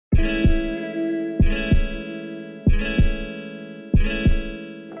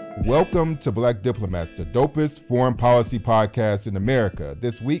Welcome to Black Diplomats, the dopest foreign policy podcast in America.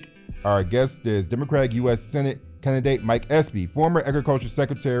 This week, our guest is Democratic U.S. Senate candidate Mike Espy, former Agriculture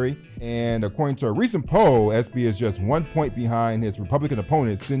Secretary, and according to a recent poll, Espy is just 1 point behind his Republican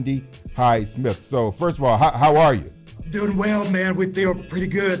opponent, Cindy Hyde-Smith. So first of all, how are you? Doing well, man. We feel pretty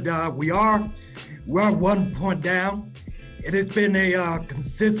good. We're 1 point down. It has been a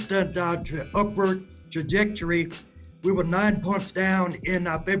consistent upward trajectory. We were 9 points down in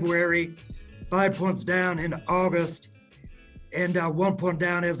February, 5 points down in August, and 1 point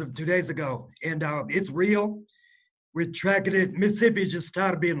down as of 2 days ago. And it's real. We're tracking it. Mississippi is just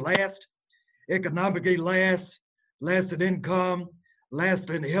tired of being last, economically last in income,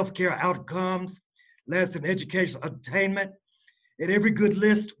 last in healthcare outcomes, last in education attainment. And every good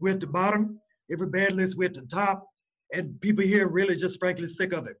list, we're at the bottom. Every bad list, we're at the top. And people here are really just frankly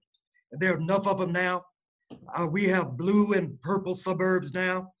sick of it. And there are enough of them now. We have blue and purple suburbs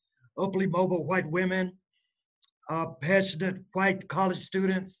now, uply mobile white women, passionate white college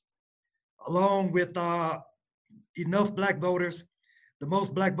students, along with enough black voters, the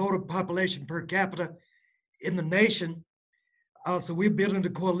most black voter population per capita in the nation. So we're building the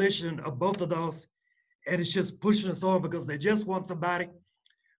coalition of both of those, and it's just pushing us on because they just want somebody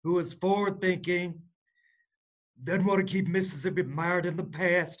who is forward thinking, doesn't want to keep Mississippi mired in the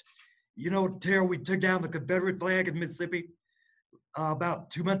past. You know, Terrell, we took down the Confederate flag in Mississippi about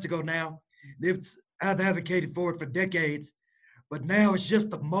 2 months ago now. I've advocated for it for decades, but now it's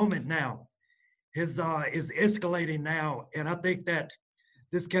just the moment now. Is escalating now, and I think that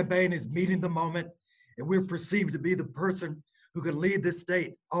this campaign is meeting the moment, and we're perceived to be the person who can lead this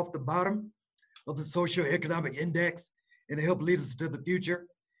state off the bottom of the socioeconomic index and help lead us to the future.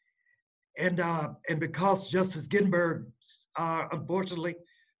 And because Justice Ginsburg, unfortunately,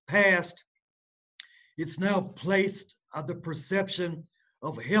 passed, it's now placed the perception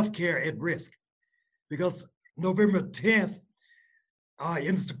of healthcare at risk. Because November 10th,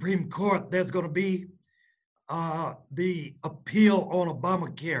 in the Supreme Court, there's going to be the appeal on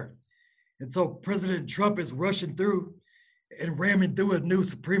Obamacare. And so President Trump is rushing through and ramming through a new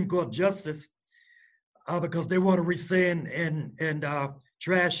Supreme Court justice because they want to rescind and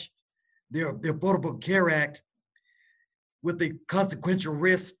trash the Affordable Care Act with the consequential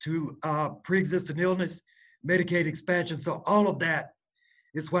risk to pre-existing illness, Medicaid expansion. So all of that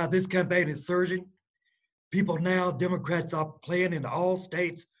is why this campaign is surging. People now, Democrats are playing in all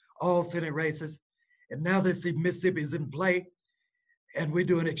states, all Senate races. And now they see Mississippi is in play, and we're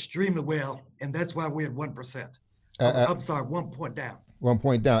doing extremely well. And that's why we're at 1%. I'm sorry, 1 point down. 1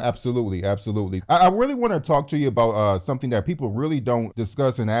 point down, absolutely, absolutely. I really want to talk to you about something that people really don't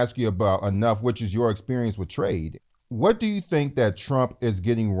discuss and ask you about enough, which is your experience with trade. What do you think that Trump is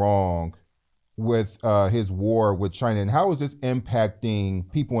getting wrong with his war with China, and how is this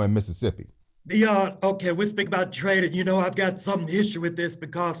impacting people in Mississippi? Okay, we speak about trade, and I've got some issue with this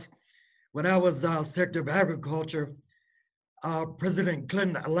because when I was Secretary of Agriculture, President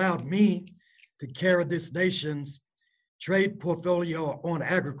Clinton allowed me to carry this nation's trade portfolio on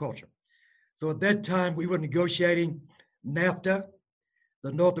agriculture. So at that time, we were negotiating NAFTA,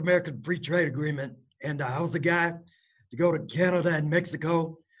 the North American Free Trade Agreement, and I was the guy to go to Canada and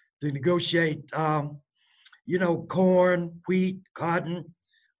Mexico to negotiate, corn, wheat, cotton,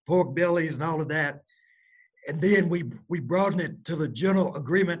 pork bellies, and all of that. And then we broadened it to the General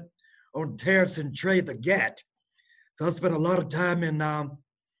Agreement on Tariffs and Trade, the GATT. So I spent a lot of time in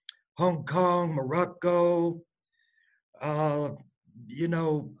Hong Kong, Morocco,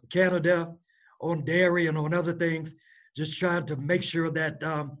 Canada, on dairy and on other things, just trying to make sure that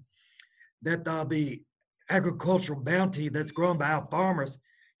the agricultural bounty that's grown by our farmers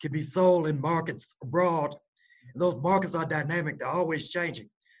can be sold in markets abroad. And those markets are dynamic, they're always changing.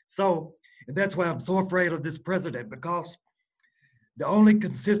 So, and that's why I'm so afraid of this president, because the only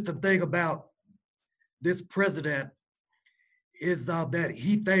consistent thing about this president is that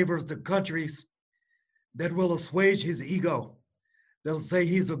he favors the countries that will assuage his ego. They'll say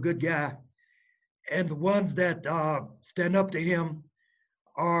he's a good guy. And the ones that stand up to him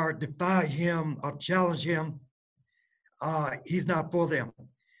or defy him or challenge him, he's not for them.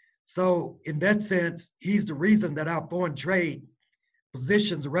 So in that sense, he's the reason that our foreign trade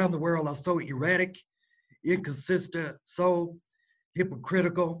positions around the world are so erratic, inconsistent, so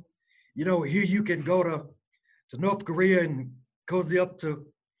hypocritical. Here you can go to North Korea and cozy up to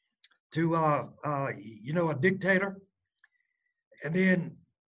a dictator, and then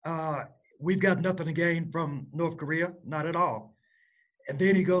we've got nothing to gain from North Korea, not at all. And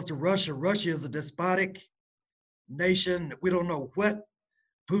then he goes to Russia. Russia is a despotic nation. We don't know what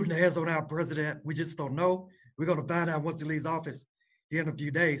Putin has on our president. We just don't know. We're going to find out once he leaves office. here in a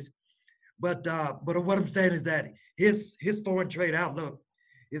few days. But what I'm saying is that his foreign trade outlook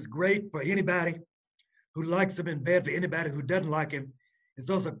is great for anybody who likes him and bad for anybody who doesn't like him. It's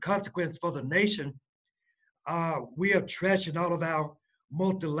also a consequence for the nation. We are trashing all of our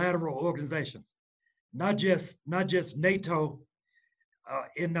multilateral organizations, not just NATO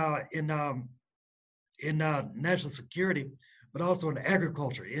in national security, but also in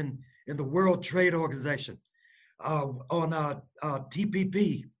agriculture, in the World Trade Organization, on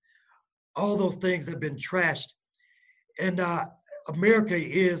TPP. All those things have been trashed, and America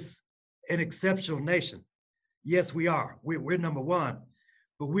is an exceptional nation. Yes, we are. We're number one,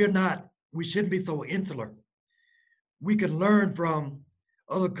 but we're not. We shouldn't be so insular. We can learn from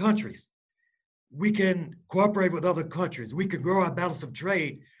other countries. We can cooperate with other countries. We can grow our balance of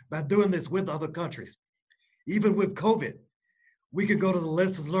trade by doing this with other countries. Even with COVID, we can go to the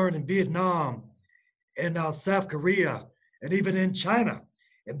lessons learned in Vietnam and South Korea and even in China.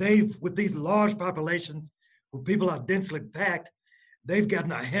 And they've, with these large populations where people are densely packed, they've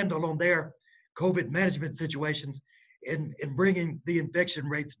gotten a handle on their COVID management situations in bringing the infection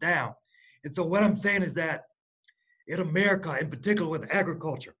rates down. And so what I'm saying is that in America, in particular with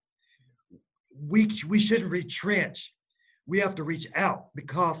agriculture, we shouldn't retrench. We have to reach out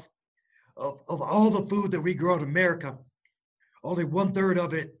because of all the food that we grow in America, only 1/3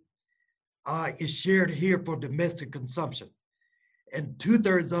 of it is shared here for domestic consumption. And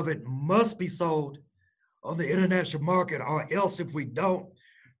 2/3 of it must be sold on the international market, or else if we don't,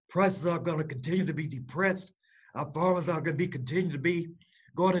 prices are going to continue to be depressed. Our farmers are going to continue to be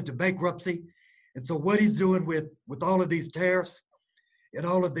going into bankruptcy. And so what he's doing with all of these tariffs and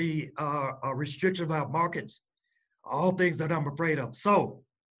all of the restrictions of our markets, all things that I'm afraid of. So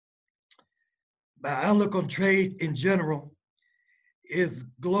my outlook on trade in general is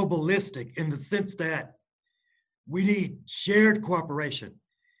globalistic in the sense that we need shared cooperation.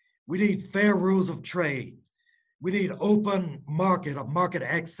 We need fair rules of trade. We need open market or market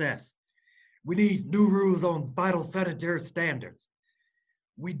access. We need new rules on vital sanitary standards.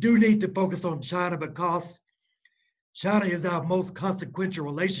 We do need to focus on China because China is our most consequential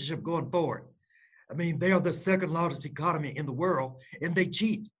relationship going forward. I mean, they are the second largest economy in the world and they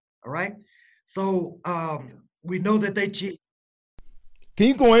cheat, all right? So we know that they cheat. Can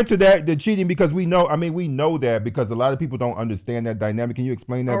you go into that, the cheating? Because we know that because a lot of people don't understand that dynamic. Can you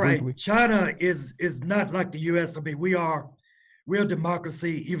explain that briefly? China is not like the US. I mean, we're a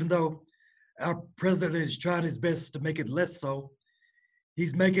democracy, even though our president is trying his best to make it less so.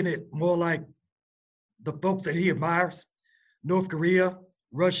 He's making it more like the folks that he admires, North Korea,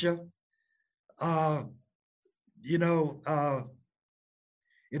 Russia, and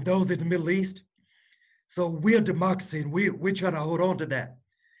those in the Middle East. So we're a democracy, and we're trying to hold on to that.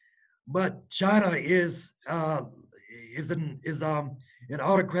 But China is an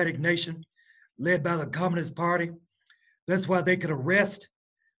autocratic nation led by the Communist Party. That's why they can arrest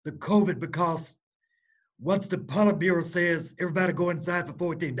the COVID, because once the Politburo says everybody go inside for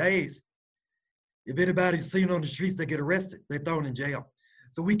 14 days, if anybody's seen on the streets, they get arrested. They're thrown in jail.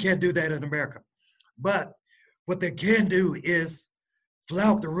 So we can't do that in America. But what they can do is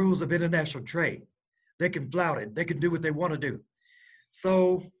flout the rules of international trade. They can flout it. They can do what they want to do.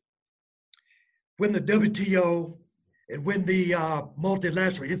 So when the WTO and when the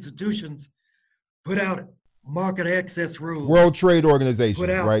multilateral institutions put out market access rules, World Trade Organization,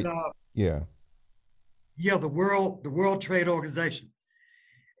 right? The World Trade Organization,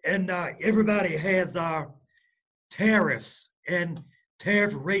 and everybody has tariffs and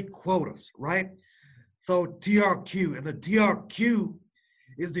tariff rate quotas, right? So TRQ, and the TRQ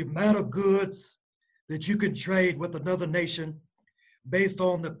is the amount of goods that you can trade with another nation based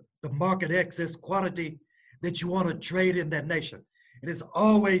on the market access quantity that you want to trade in that nation. And it's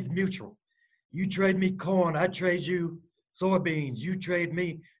always mutual. You trade me corn, I trade you soybeans. You trade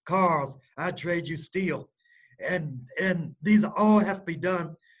me cars, I trade you steel. And these all have to be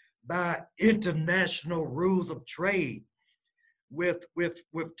done by international rules of trade with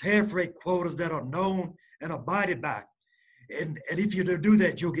tariff rate quotas that are known and abided by. And if you do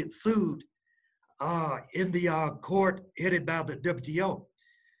that, you'll get sued in the court headed by the WTO.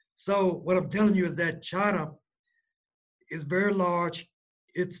 So what I'm telling you is that China is very large.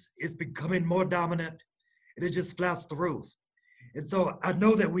 It's becoming more dominant, and it just flouts the rules. And so I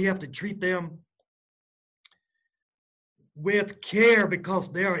know that we have to treat them with care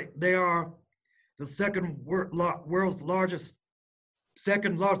because they are the second largest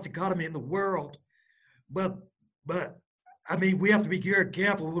economy in the world. But I mean, we have to be very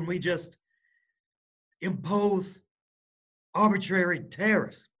careful when we just impose arbitrary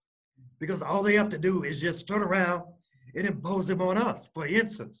tariffs, because all they have to do is just turn around and impose them on us. For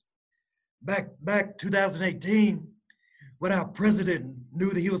instance, back 2018, when our president knew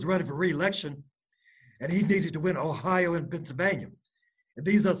that he was running for re-election and he needed to win Ohio and Pennsylvania. And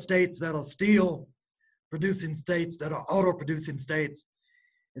these are states that are steel producing states, that are auto producing states.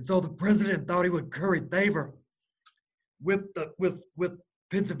 And so the president thought he would curry favor with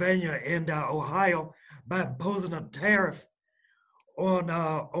Pennsylvania and Ohio by imposing a tariff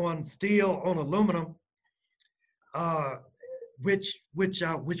on steel, on aluminum, which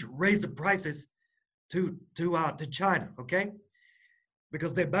raised the prices to China, okay?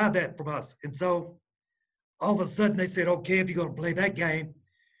 Because they buy that from us. And so all of a sudden they said, okay, if you're gonna play that game,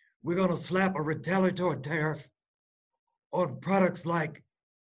 we're gonna slap a retaliatory tariff on products like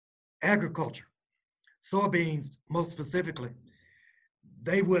agriculture, soybeans most specifically.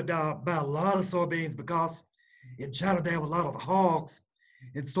 They would buy a lot of soybeans because in China they have a lot of hogs,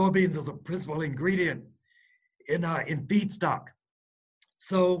 and soybeans is a principal ingredient in feedstock.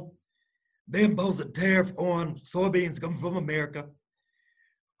 So they imposed a tariff on soybeans coming from America,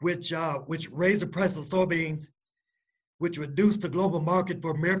 which raised the price of soybeans, which reduced the global market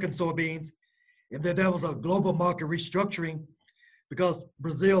for American soybeans. And then there was a global market restructuring because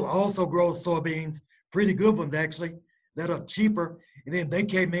Brazil also grows soybeans, pretty good ones actually, that are cheaper. And then they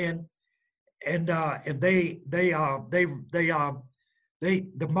came in and the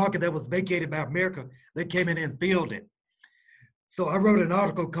market that was vacated by America, they came in and filled it. So I wrote an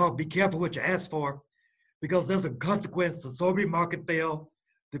article called "Be Careful What You Ask For," because there's a consequence. The soybean market fell,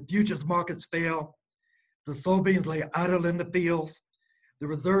 the futures markets fell, the soybeans lay idle in the fields, the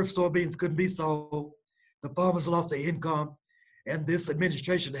reserve soybeans couldn't be sold, the farmers lost their income, and this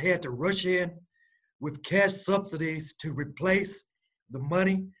administration had to rush in with cash subsidies to replace the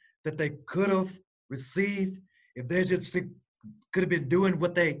money that they could have received if they just could have been doing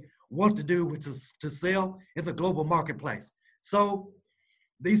what they want to do, which is to sell in the global marketplace. So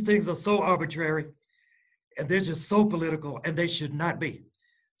these things are so arbitrary and they're just so political, and they should not be.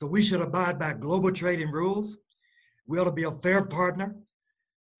 So we should abide by global trading rules. We ought to be a fair partner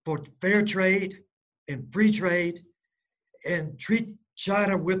for fair trade and free trade, and treat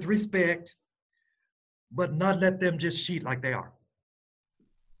China with respect, but not let them just cheat like they are.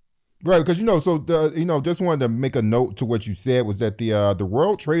 Right, because just wanted to make a note to what you said was that the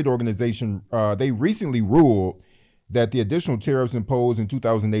World Trade Organization they recently ruled that the additional tariffs imposed in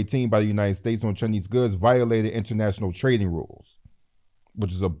 2018 by the United States on Chinese goods violated international trading rules,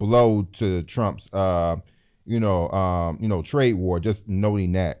 which is a blow to Trump's trade war. Just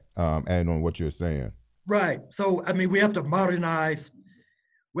noting that, adding on what you're saying. Right. So I mean, we have to modernize.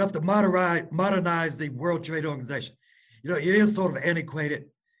 We have to modernize the World Trade Organization. It is sort of antiquated.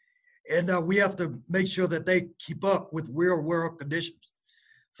 And we have to make sure that they keep up with real world conditions.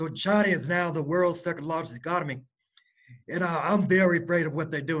 So China is now the world's second largest economy. And I'm very afraid of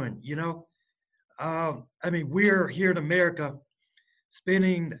what they're doing, we're here in America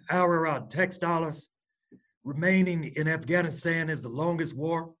spending our tax dollars. Remaining in Afghanistan is the longest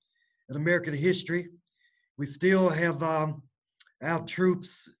war in American history. We still have our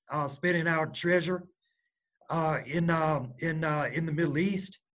troops spending our treasure in the Middle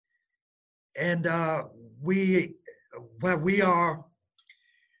East. And we are,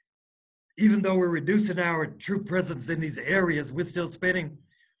 even though we're reducing our troop presence in these areas, we're still spending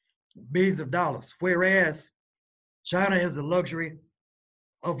billions of dollars. Whereas China has the luxury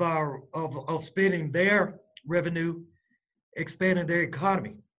of spending their revenue, expanding their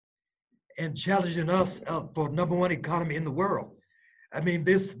economy, and challenging us for number one economy in the world. I mean,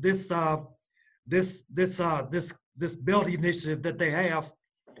 this Belt Initiative that they have,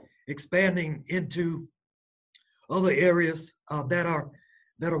 expanding into other areas that are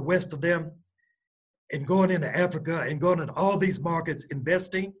west of them, and going into Africa and going into all these markets,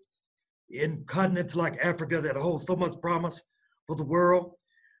 investing in continents like Africa that hold so much promise for the world,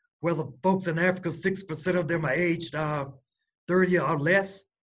 where the folks in Africa, 6% of them are aged 30 or less.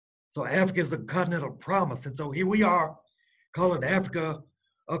 So Africa is a continent of promise. And so here we are calling Africa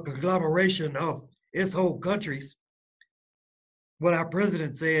a conglomeration of its whole countries. What our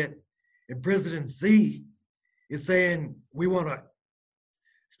president said, and President Xi is saying, we want to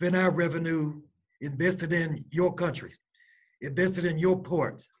spend our revenue invested in your countries, invested in your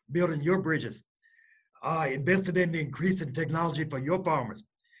ports, building your bridges, invested in the increase in technology for your farmers.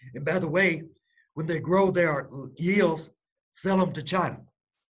 And by the way, when they grow their yields, sell them to China.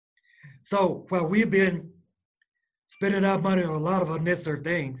 So while we've been spending our money on a lot of unnecessary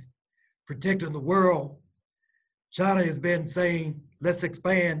things, protecting the world, China has been saying, let's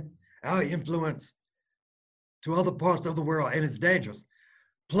expand our influence to other parts of the world, and it's dangerous.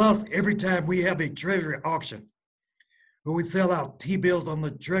 Plus, every time we have a treasury auction, When we sell out T-bills on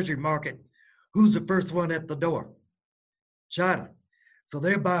the treasury market, who's the first one at the door? China. So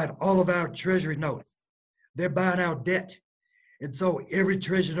they're buying all of our treasury notes. They're buying our debt. And so every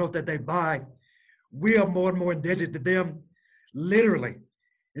treasury note that they buy, we are more and more indebted to them, literally.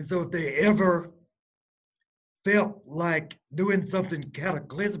 And so if they ever felt like doing something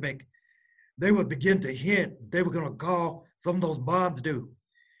cataclysmic, they would begin to hint they were going to call some of those bonds due.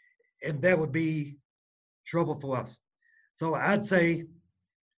 And that would be trouble for us. So I'd say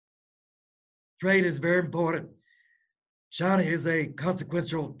trade is very important. China is a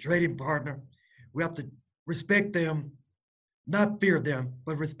consequential trading partner. We have to respect them, not fear them,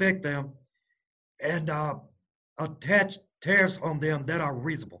 but respect them, and attach tariffs on them that are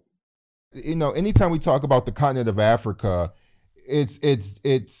reasonable. You know, anytime we talk about the continent of Africa,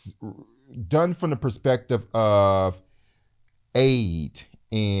 it's done from the perspective of aid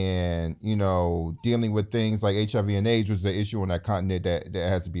and, you know, dealing with things like HIV and AIDS, which is an issue on that continent that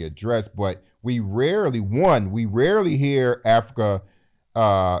has to be addressed. But we rarely hear Africa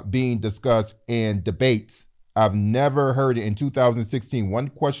being discussed in debates. I've never heard it in 2016, one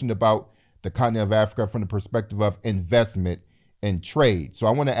question about the continent of Africa from the perspective of investment and trade. So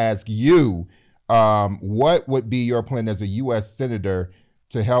I want to ask you, what would be your plan as a U.S. Senator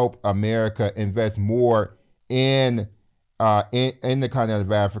to help America invest more in the continent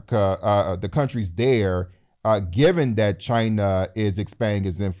of Africa, the countries there, given that China is expanding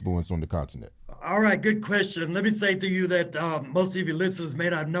its influence on the continent? All right, good question. Let me say to you that most of your listeners may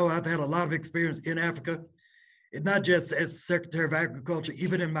not know I've had a lot of experience in Africa, and not just as Secretary of Agriculture,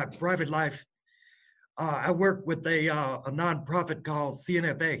 even in my private life. I work with a nonprofit called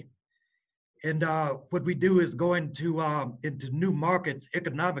CNFA. And what we do is go into new markets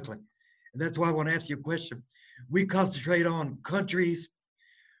economically. And that's why I want to ask you a question. We concentrate on countries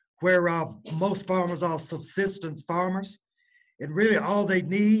where most farmers are subsistence farmers. And really all they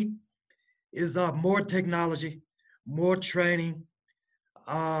need is more technology, more training,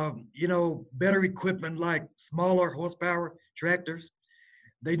 better equipment like smaller horsepower tractors.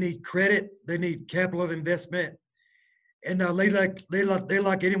 They need credit, they need capital investment. And they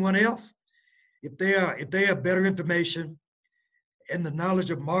like anyone else. If they have better information and the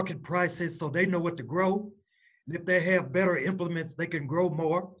knowledge of market prices so they know what to grow, and if they have better implements, they can grow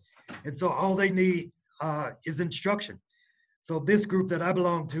more. And so all they need is instruction. So this group that I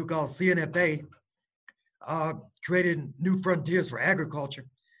belong to called CNFA created New Frontiers for Agriculture.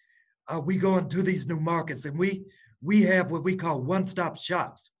 We go into these new markets and we have what we call one-stop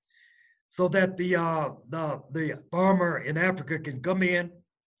shops so that the farmer in Africa can come in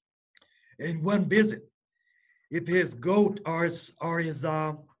one visit. If his goat or his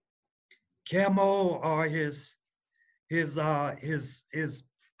camel or his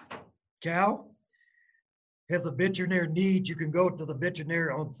cow has a veterinary need, you can go to the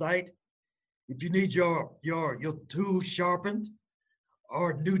veterinary on site. If you need your tools sharpened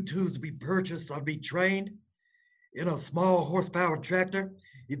or new tools to be purchased or be trained in a small horsepower tractor,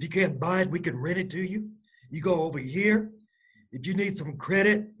 if you can't buy it, we can rent it to you. You go over here. If you need some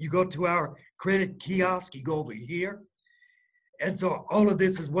credit, you go to our credit kiosk, you go over here. And so all of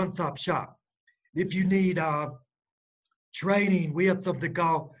this is one-stop shop. If you need training, we have something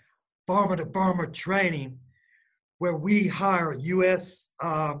called farmer-to-farmer training, where we hire U.S.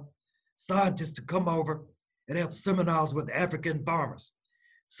 Scientists to come over and have seminars with African farmers.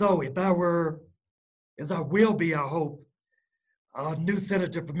 So if I were, as I will be, I hope, a new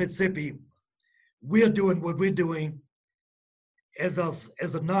senator from Mississippi, we're doing what we're doing as a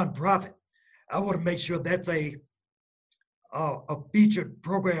nonprofit. I want to make sure that's a featured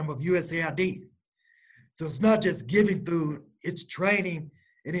program of USAID. So it's not just giving food, it's training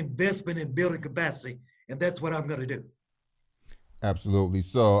and investment in building capacity. And that's what I'm going to do. Absolutely.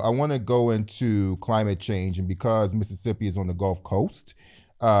 So I want to go into climate change, and because Mississippi is on the Gulf Coast,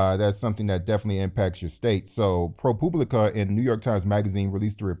 that's something that definitely impacts your state. So ProPublica in New York Times Magazine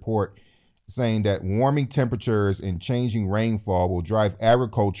released a report saying that warming temperatures and changing rainfall will drive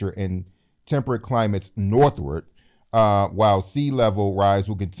agriculture in temperate climates northward, while sea level rise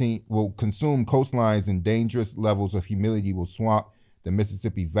will consume coastlines and dangerous levels of humidity will swamp the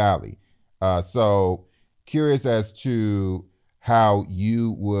Mississippi Valley. So curious as to how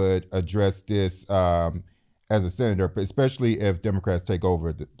you would address this as a senator, especially if Democrats take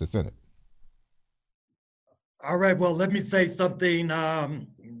over the Senate. All right, well, let me say something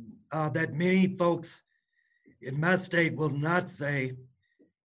that many folks in my state will not say,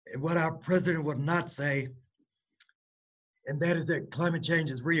 and what our president will not say, and that is that climate change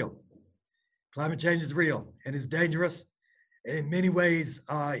is real. Climate change is real and it's dangerous. And in many ways,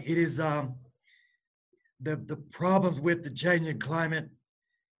 it is the problems with the changing climate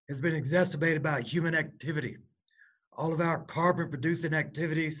has been exacerbated by human activity. All of our carbon producing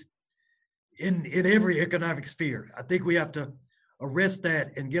activities in every economic sphere. I think we have to arrest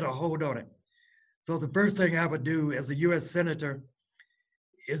that and get a hold on it. So the first thing I would do as a US Senator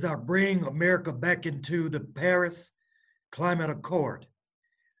is I bring America back into the Paris Climate Accord.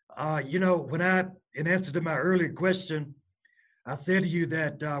 When in answer to my earlier question, I said to you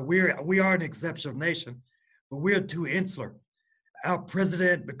that we are an exceptional nation, but we're too insular. Our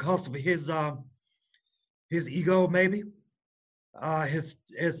president, because of his ego, maybe, has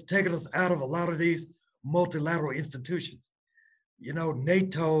taken us out of a lot of these multilateral institutions.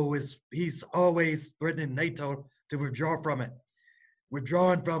 NATO he's always threatening NATO to withdraw from it.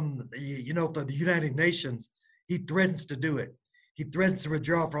 Withdrawing from the United Nations, he threatens to do it. He threatens to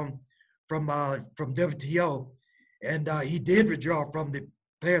withdraw from WTO, and he did withdraw from the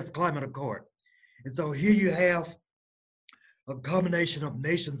Paris Climate Accord. And so here you have a combination of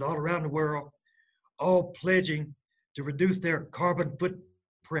nations all around the world, all pledging to reduce their carbon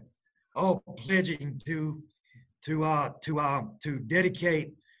footprint, all pledging to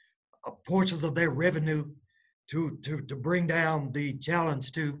dedicate portions of their revenue to bring down the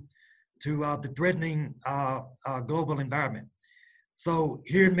challenge to the threatening global environment. So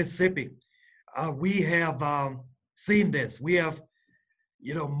here in Mississippi, we have seen this. We have,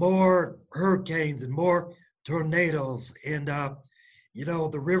 more hurricanes and more tornadoes, and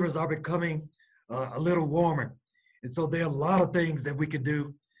the rivers are becoming a little warmer. And so there are a lot of things that we can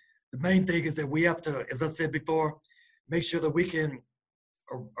do. The main thing is that we have to, as I said before, make sure that we can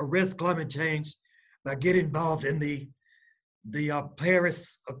arrest climate change by getting involved in the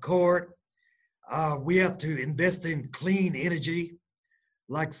Paris Accord. We have to invest in clean energy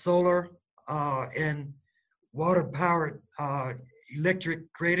like solar and water-powered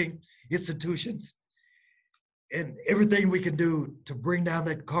electric creating institutions. And everything we can do to bring down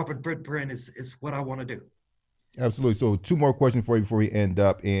that carbon footprint is what I want to do. Absolutely. So 2 more questions for you before we end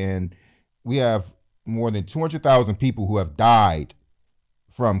up. And we have more than 200,000 people who have died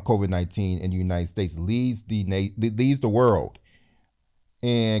from COVID-19 in the United States, leads the world.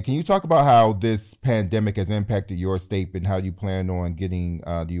 And can you talk about how this pandemic has impacted your state and how you plan on getting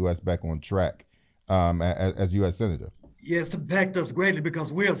the U.S. back on track as U.S. Senator? Yes, impacted us greatly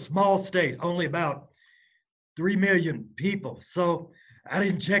because we're a small state, only about 3 million people. So I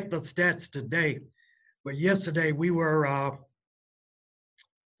didn't check the stats today, but yesterday we were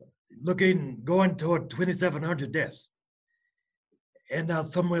going toward 2,700 deaths. And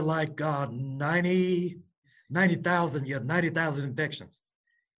somewhere like 90,000 infections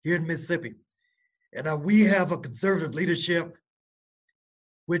here in Mississippi. And we have a conservative leadership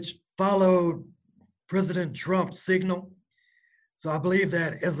which followed President Trump's signal. So I believe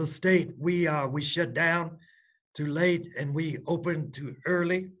that as a state, we shut down too late and we opened too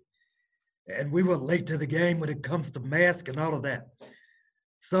early. And we were late to the game when it comes to masks and all of that.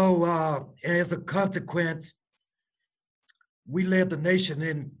 So and as a consequence, we led the nation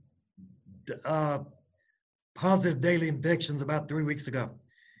in positive daily infections about 3 weeks ago.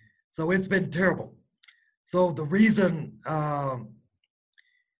 So it's been terrible. So the reason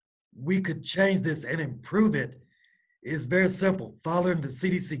we could change this and improve it is very simple: following the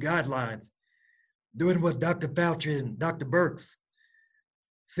CDC guidelines, doing what Dr. Fauci and Dr. Birx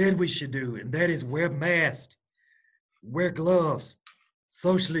said we should do, and that is wear masks, wear gloves,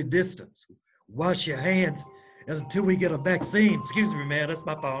 socially distance, wash your hands. And until we get a vaccine, excuse me, man, that's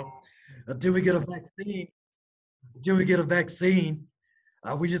my phone. Until we get a vaccine,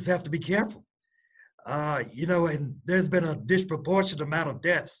 we just have to be careful. And there's been a disproportionate amount of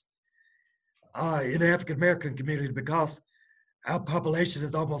deaths in the African American community because our population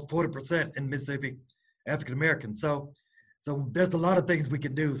is almost 40% in Mississippi African American. So there's a lot of things we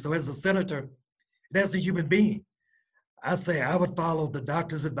can do. So as a senator and as a human being, I say I would follow the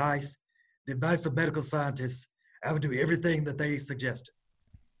doctor's advice, the advice of medical scientists. I would do everything that they suggested.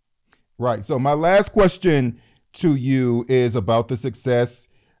 Right. So my last question to you is about the success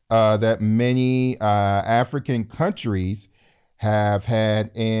that many African countries have had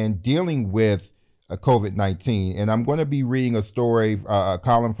in dealing with COVID-19. And I'm going to be reading a story, a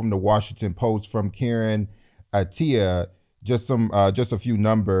column from the Washington Post from Karen Attiah, just a few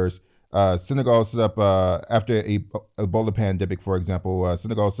numbers. Senegal set up, after a Ebola pandemic, for example,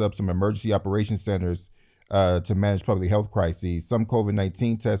 Senegal set up some emergency operation centers to manage public health crises. Some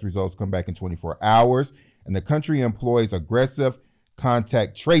COVID-19 test results come back in 24 hours, and the country employs aggressive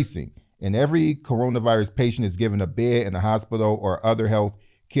contact tracing. And every coronavirus patient is given a bed in a hospital or other health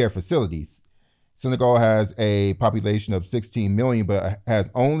care facilities. Senegal has a population of 16 million, but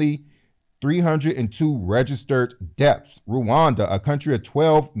has only 302 registered deaths. Rwanda, a country of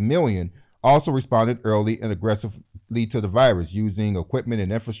 12 million, also responded early and aggressively to the virus, using equipment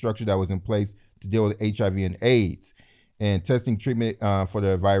and infrastructure that was in place to deal with HIV and AIDS. And testing treatment for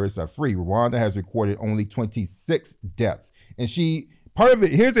the virus are free. Rwanda has recorded only 26 deaths. And part of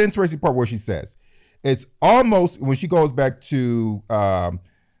it, here's the interesting part where she says, it's almost, when she goes back to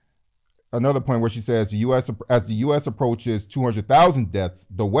another point where she says, as the U.S. approaches 200,000 deaths,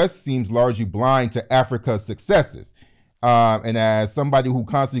 the West seems largely blind to Africa's successes. And as somebody who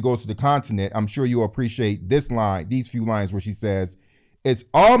constantly goes to the continent, I'm sure you'll appreciate these few lines where she says, it's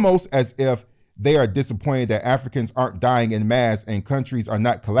almost as if they are disappointed that Africans aren't dying in mass and countries are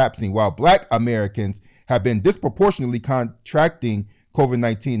not collapsing, while Black Americans have been disproportionately contracting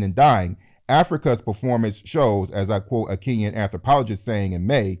COVID-19 and dying. Africa's performance shows, as I quote a Kenyan anthropologist saying in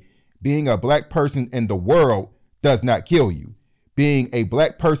May, being a Black person in the world does not kill you. Being a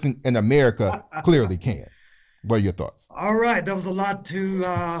Black person in America clearly can. What are your thoughts? All right, that was a lot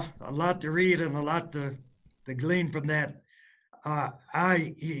to read and a lot to glean from that.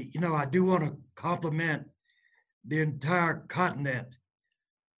 I do want to compliment the entire continent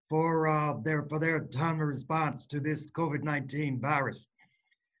for their timely response to this COVID-19 virus.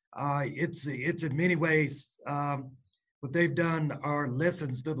 It's in many ways what they've done are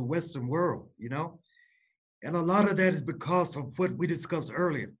lessons to the Western world, and a lot of that is because of what we discussed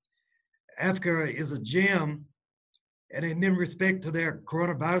earlier. Africa is a gem, and in respect to their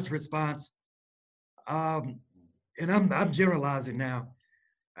coronavirus response, and I'm generalizing now.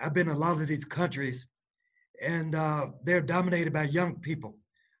 I've been in a lot of these countries, and they're dominated by young people.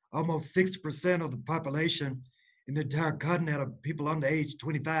 Almost 60% of the population in the entire continent are people under age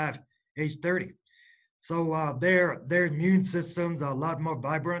 25, age 30. So their immune systems are a lot more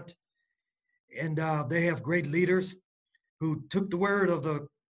vibrant, and they have great leaders who took the word of the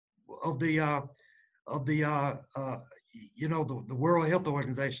World Health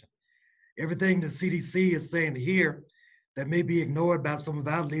Organization. Everything the CDC is saying here that may be ignored by some of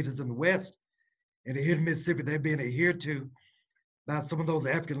our leaders in the West, and here in Mississippi, they're being adhered to by some of those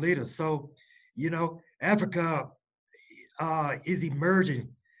African leaders. So, Africa is emerging.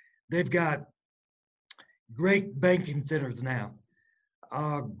 They've got great banking centers now,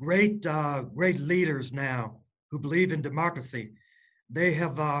 great leaders now who believe in democracy. They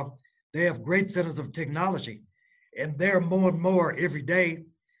have great centers of technology, and they're more and more every day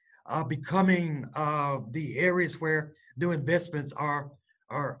becoming the areas where new investments are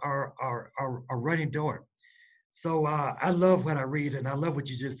running toward. So I love what I read, and I love what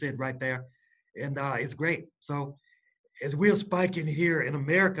you just said right there, and it's great. So as we're spiking here in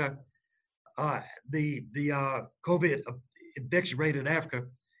America, the COVID infection rate in Africa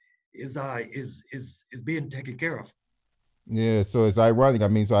is being taken care of. Yeah, so it's ironic. I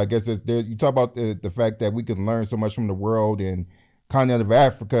mean, so I guess you talk about the fact that we can learn so much from the world, and continent of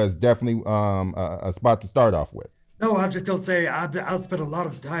Africa is definitely a spot to start off with. No, I just don't say I spent a lot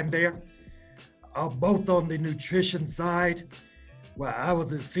of time there, both on the nutrition side, where I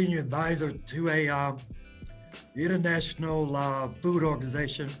was a senior advisor to a international food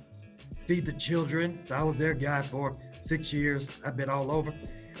organization, Feed the Children. So I was their guy for 6 years. I've been all over.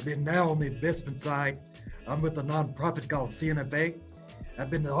 And then now on the investment side, I'm with a nonprofit called CNFA. I've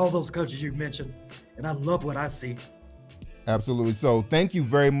been to all those countries you mentioned, and I love what I see. Absolutely. So thank you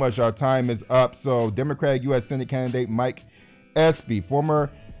very much. Our time is up. So Democratic U.S. Senate candidate Mike Espy,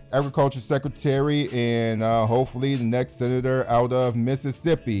 former Agriculture Secretary, and hopefully the next senator out of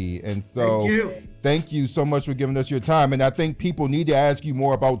Mississippi. And so thank you so much for giving us your time. And I think people need to ask you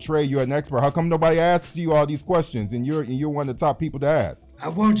more about trade. You're an expert. How come nobody asks you all these questions? And you're one of the top people to ask. I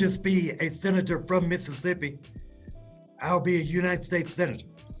won't just be a senator from Mississippi. I'll be a United States senator,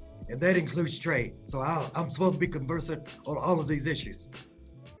 and that includes trade. So I'm supposed to be conversant on all of these issues.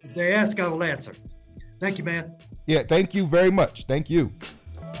 If they ask, I will answer. Thank you, man. Yeah, thank you very much. Thank you.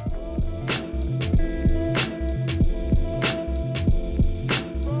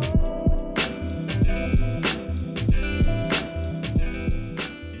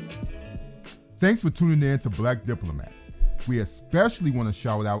 Thanks for tuning in to Black Diplomats. We especially want to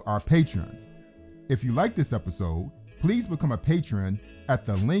shout out our patrons. If you like this episode, please become a patron at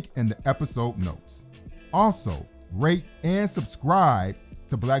the link in the episode notes. Also, rate and subscribe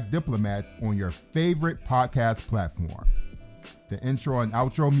to Black Diplomats on your favorite podcast platform. The intro and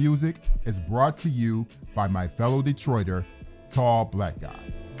outro music is brought to you by my fellow Detroiter, Tall Black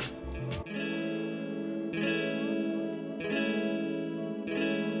Guy.